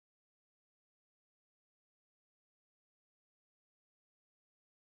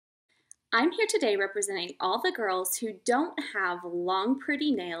I'm here today representing all the girls who don't have long,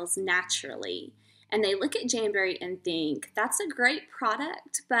 pretty nails naturally. And they look at Jamberry and think, that's a great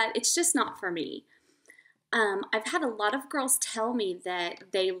product, but it's just not for me. I've had a lot of girls tell me that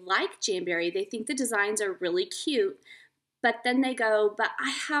they like Jamberry. They think the designs are really cute, but then they go, but I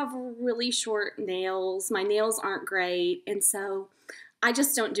have really short nails. My nails aren't great, and so I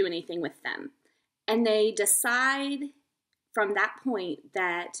just don't do anything with them. And they decide from that point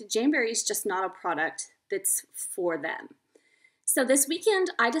that Jamberry is just not a product that's for them. So this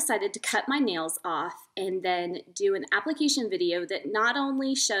weekend I decided to cut my nails off and then do an application video that not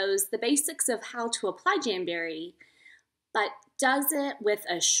only shows the basics of how to apply Jamberry, but does it with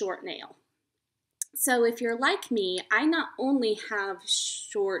a short nail. So if you're like me, I not only have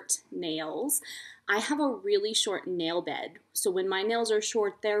short nails, I have a really short nail bed. So when my nails are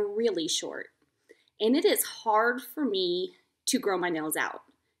short, they're really short. And it is hard for me to grow my nails out.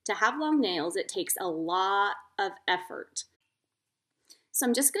 To have long nails, it takes a lot of effort. So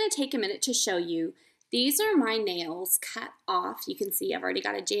I'm just going to take a minute to show you. These are my nails cut off. You can see I've already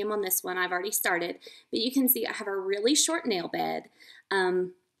got a jam on this one. I've already started, but you can see I have a really short nail bed.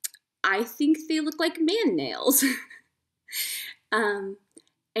 I think they look like man nails.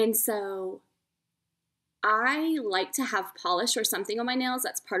 And so I like to have polish or something on my nails.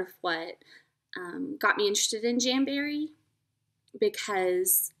 That's part of what got me interested in Jamberry,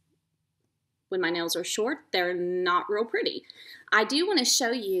 because when my nails are short, they're not real pretty. I do want to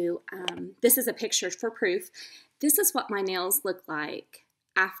show you, this is a picture for proof. This is what my nails look like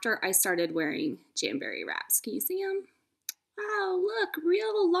after I started wearing Jamberry wraps. Can you see them? Wow, look,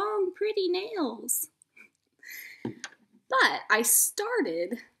 real long, pretty nails. But I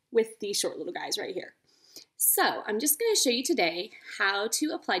started with these short little guys right here. So I'm just going to show you today how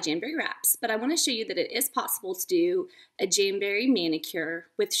to apply Jamberry wraps, but I want to show you that it is possible to do a Jamberry manicure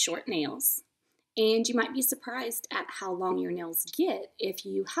with short nails. And you might be surprised at how long your nails get if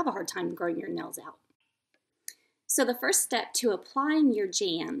you have a hard time growing your nails out. So the first step to applying your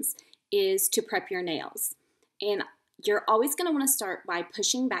jams is to prep your nails. And you're always going to want to start by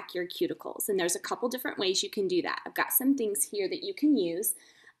pushing back your cuticles. And there's a couple different ways you can do that. I've got some things here that you can use.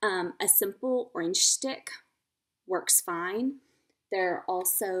 A simple orange stick works fine. There are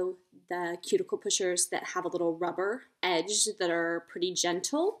also the cuticle pushers that have a little rubber edge that are pretty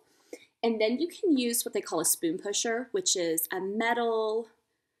gentle. And then you can use what they call a spoon pusher, which is a metal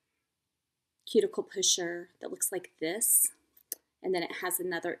cuticle pusher that looks like this. And then it has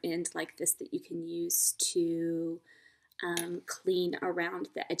another end like this that you can use to clean around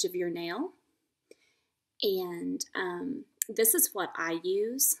the edge of your nail. And this is what I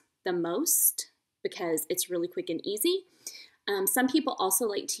use the most because it's really quick and easy. Some people also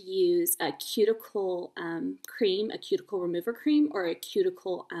like to use a cuticle cream, a cuticle remover cream, or a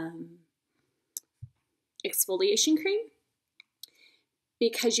cuticle exfoliation cream,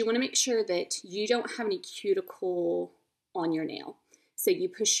 because you want to make sure that you don't have any cuticle on your nail. So you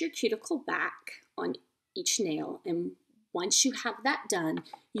push your cuticle back on each nail, and once you have that done,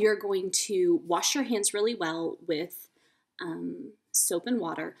 you're going to wash your hands really well with soap and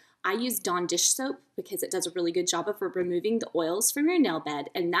water. I use Dawn dish soap because it does a really good job of removing the oils from your nail bed,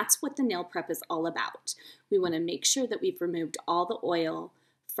 and that's what the nail prep is all about. We want to make sure that we've removed all the oil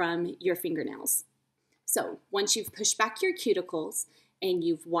from your fingernails. So once you've pushed back your cuticles and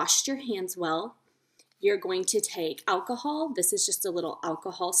you've washed your hands well, you're going to take alcohol. This is just a little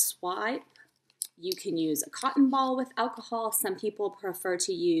alcohol swipe. You can use a cotton ball with alcohol. Some people prefer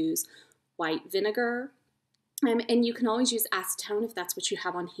to use white vinegar. And you can always use acetone if that's what you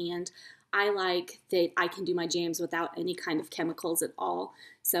have on hand. I like that I can do my jams without any kind of chemicals at all,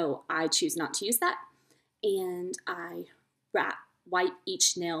 so I choose not to use that. And I wipe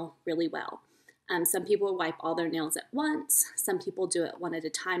each nail really well. Some people wipe all their nails at once. Some people do it one at a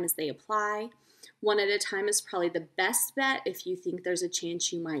time as they apply. One at a time is probably the best bet if you think there's a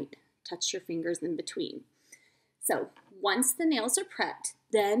chance you might touch your fingers in between. So once the nails are prepped,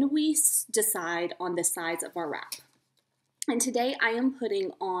 then we decide on the size of our wrap. And today I am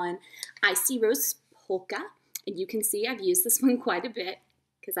putting on Icy Rose Polka. And you can see I've used this one quite a bit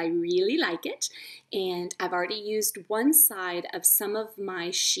because I really like it. And I've already used one side of some of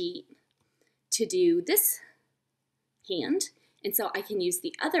my sheet to do this hand. And so I can use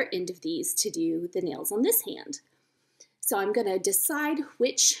the other end of these to do the nails on this hand. So I'm going to decide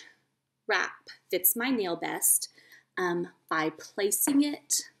which wrap fits my nail best by placing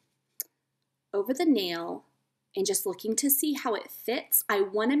it over the nail and just looking to see how it fits. I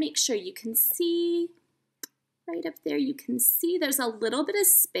want to make sure you can see right up there, you can see there's a little bit of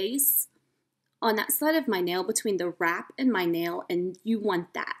space on that side of my nail between the wrap and my nail, and you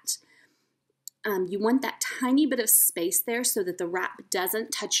want that. You want that tiny bit of space there so that the wrap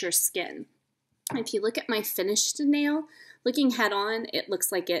doesn't touch your skin. If you look at my finished nail, looking head on, it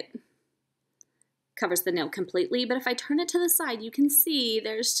looks like it covers the nail completely, but if I turn it to the side, you can see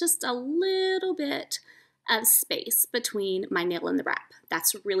there's just a little bit of space between my nail and the wrap.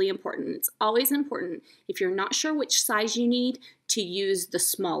 That's really important. It's always important, if you're not sure which size you need, to use the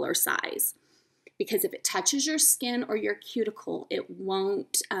smaller size, because if it touches your skin or your cuticle, it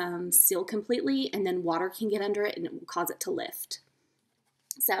won't seal completely, and then water can get under it and it will cause it to lift.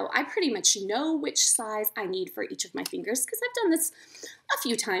 So I pretty much know which size I need for each of my fingers because I've done this a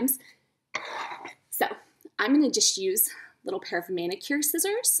few times. So I'm going to just use a little pair of manicure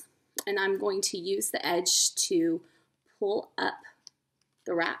scissors, and I'm going to use the edge to pull up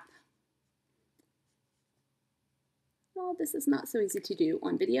the wrap. Oh, this is not so easy to do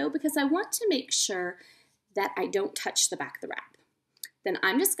on video because I want to make sure that I don't touch the back of the wrap. Then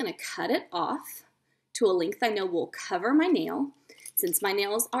I'm just going to cut it off to a length I know will cover my nail. Since my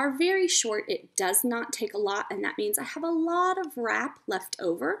nails are very short, it does not take a lot, and that means I have a lot of wrap left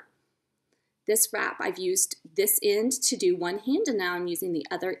over. This wrap, I've used this end to do one hand, and now I'm using the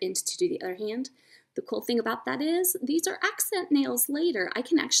other end to do the other hand. The cool thing about that is these are accent nails later. I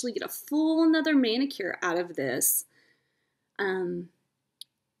can actually get a full another manicure out of this,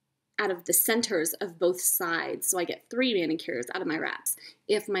 out of the centers of both sides. So I get 3 manicures out of my wraps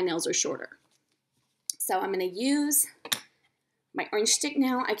if my nails are shorter. So I'm going to use my orange stick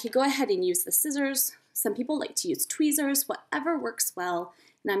now. I could go ahead and use the scissors. Some people like to use tweezers, whatever works well.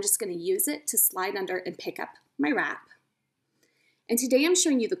 And I'm just going to use it to slide under and pick up my wrap. And today I'm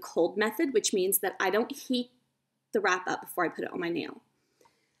showing you the cold method, which means that I don't heat the wrap up before I put it on my nail.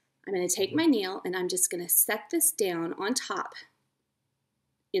 I'm going to take my nail and I'm just going to set this down on top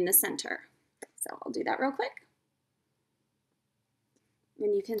in the center. So I'll do that real quick.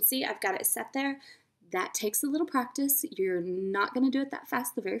 And you can see I've got it set there. That takes a little practice. You're not going to do it that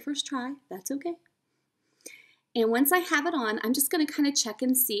fast the very first try. That's okay. And once I have it on, I'm just going to kind of check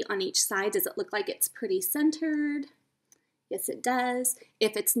and see on each side. Does it look like it's pretty centered? Yes, it does.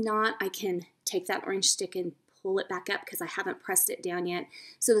 If it's not, I can take that orange stick and pull it back up because I haven't pressed it down yet.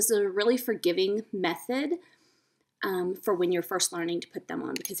 So this is a really forgiving method for when you're first learning to put them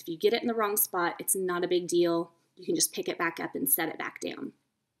on, because if you get it in the wrong spot, it's not a big deal. You can just pick it back up and set it back down.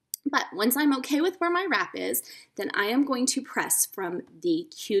 But once I'm okay with where my wrap is, then I am going to press from the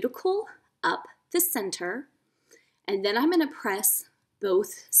cuticle up the center, and then I'm going to press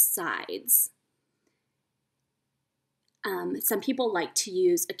both sides. Some people like to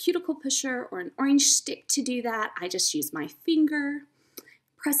use a cuticle pusher or an orange stick to do that. I just use my finger,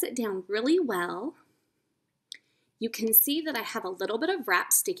 press it down really well. You can see that I have a little bit of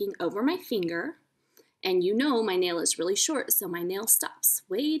wrap sticking over my finger, and you know my nail is really short, so my nail stops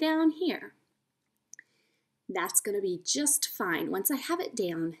way down here. That's going to be just fine. Once I have it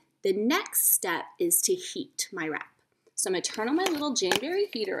down, the next step is to heat my wrap. So I'm going to turn on my little Jamberry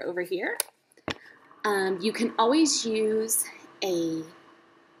heater over here. You can always use a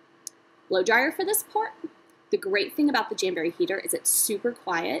blow dryer for this part. The great thing about the Jamberry heater is it's super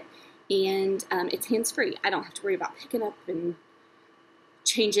quiet and it's hands-free. I don't have to worry about picking up and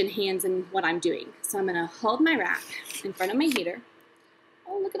changing hands and what I'm doing. So I'm going to hold my wrap in front of my heater.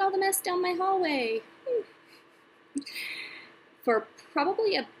 Oh, look at all the mess down my hallway. For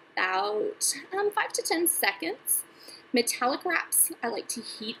probably about 5 to 10 seconds. Metallic wraps I like to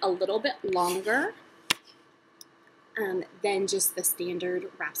heat a little bit longer than just the standard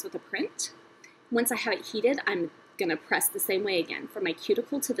wraps with a print. Once I have it heated, I'm going to press the same way again from my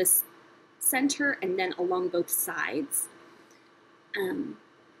cuticle to the center and then along both sides.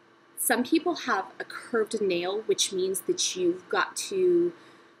 Some people have a curved nail, which means that you've got to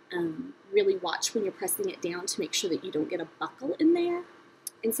really watch when you're pressing it down to make sure that you don't get a buckle in there.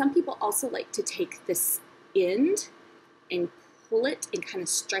 And some people also like to take this end and pull it and kind of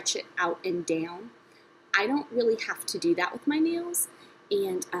stretch it out and down. I don't really have to do that with my nails,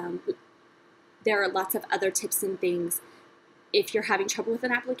 and there are lots of other tips and things if you're having trouble with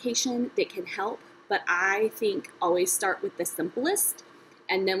an application that can help, but I think always start with the simplest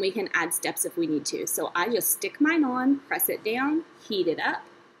and then we can add steps if we need to. So I just stick mine on, press it down, heat it up,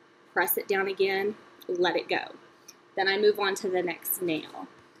 press it down again, let it go. Then I move on to the next nail.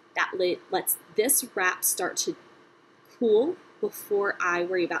 That lets this wrap start to cool before I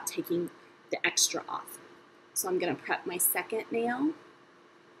worry about taking the extra off. So I'm going to prep my second nail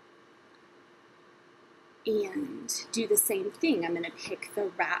and do the same thing. I'm going to pick the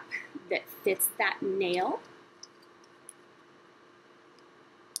wrap that fits that nail.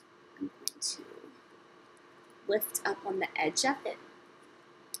 I'm going to lift up on the edge of it,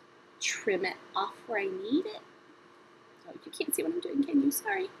 trim it off where I need it. Oh, you can't see what I'm doing, can you?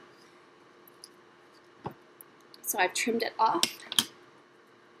 Sorry. So I've trimmed it off.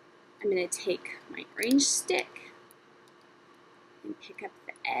 I'm going to take my orange stick and pick up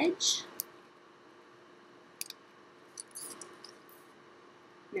the edge.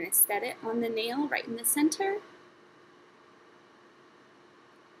 I'm going to set it on the nail right in the center.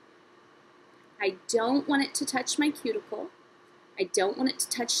 I don't want it to touch my cuticle. I don't want it to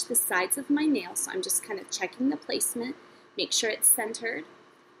touch the sides of my nail, so I'm just kind of checking the placement, make sure it's centered.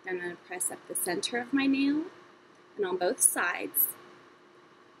 Then I'm going to press up the center of my nail and on both sides.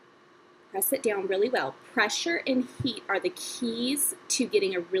 Press it down really well. Pressure and heat are the keys to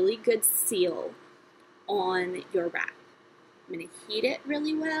getting a really good seal on your wrap. I'm going to heat it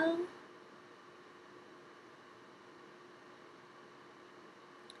really well.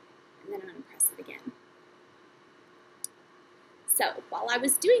 And then I'm going to press it again. So while I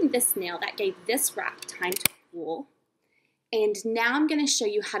was doing this nail, that gave this wrap time to cool. And now I'm going to show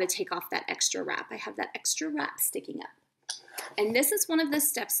you how to take off that extra wrap. I have that extra wrap sticking up. And this is one of the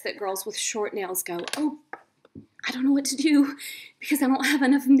steps that girls with short nails go, oh, I don't know what to do because I don't have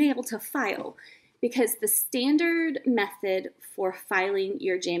enough nail to file. Because the standard method for filing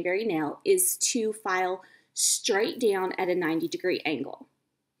your Jamberry nail is to file straight down at a 90-degree angle.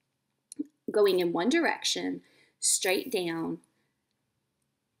 Going in one direction, straight down,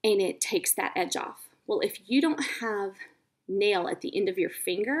 and it takes that edge off. Well, if you don't have nail at the end of your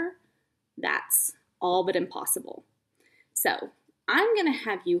finger, that's all but impossible. So I'm going to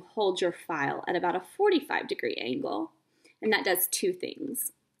have you hold your file at about a 45-degree angle, and that does two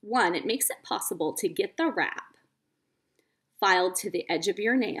things. One, it makes it possible to get the wrap filed to the edge of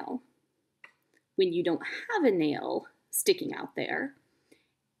your nail when you don't have a nail sticking out there,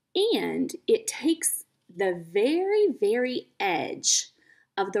 and it takes the very, very edge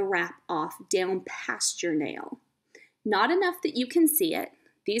of the wrap off down past your nail. Not enough that you can see it.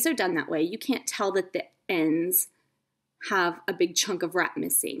 These are done that way. You can't tell that the ends have a big chunk of wrap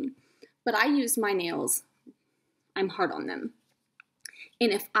missing. But I use my nails, I'm hard on them.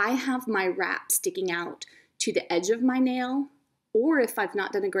 And if I have my wrap sticking out to the edge of my nail, or if I've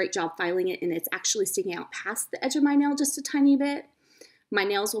not done a great job filing it and it's actually sticking out past the edge of my nail just a tiny bit, my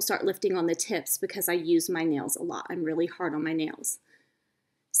nails will start lifting on the tips because I use my nails a lot. I'm really hard on my nails.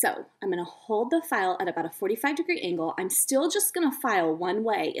 So I'm going to hold the file at about a 45-degree angle. I'm still just going to file one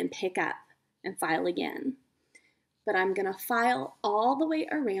way and pick up and file again. But I'm going to file all the way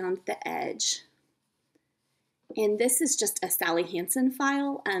around the edge. And this is just a Sally Hansen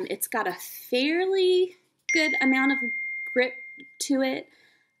file. It's got a fairly good amount of grip to it.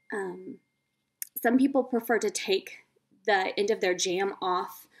 Some people prefer to take the end of their jam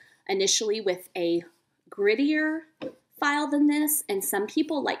off initially with a grittier file than this, and some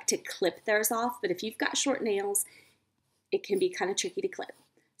people like to clip theirs off, but if you've got short nails, it can be kind of tricky to clip.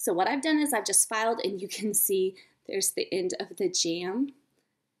 So what I've done is I've just filed, and you can see there's the end of the jam,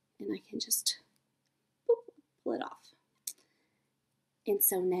 and I can just boop, pull it off. And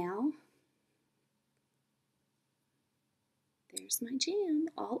so now, there's my jam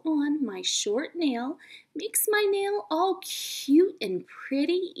all on my short nail. Makes my nail all cute and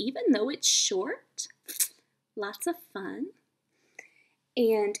pretty, even though it's short. Lots of fun.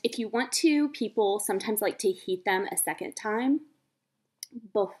 And if you want to, people sometimes like to heat them a second time,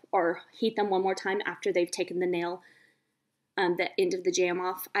 or heat them one more time after they've taken the nail, the end of the jam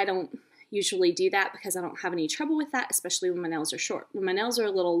off. I don't usually do that because I don't have any trouble with that, especially when my nails are short. When my nails are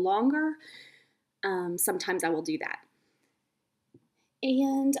a little longer, sometimes I will do that.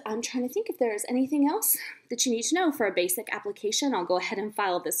 And I'm trying to think if there's anything else that you need to know for a basic application. I'll go ahead and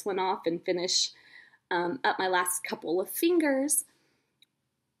file this one off and finish up my last couple of fingers.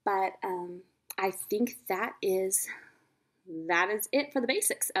 But I think that is it for the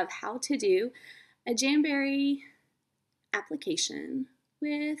basics of how to do a Jamberry application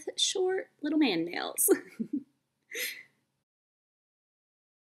with short little man nails.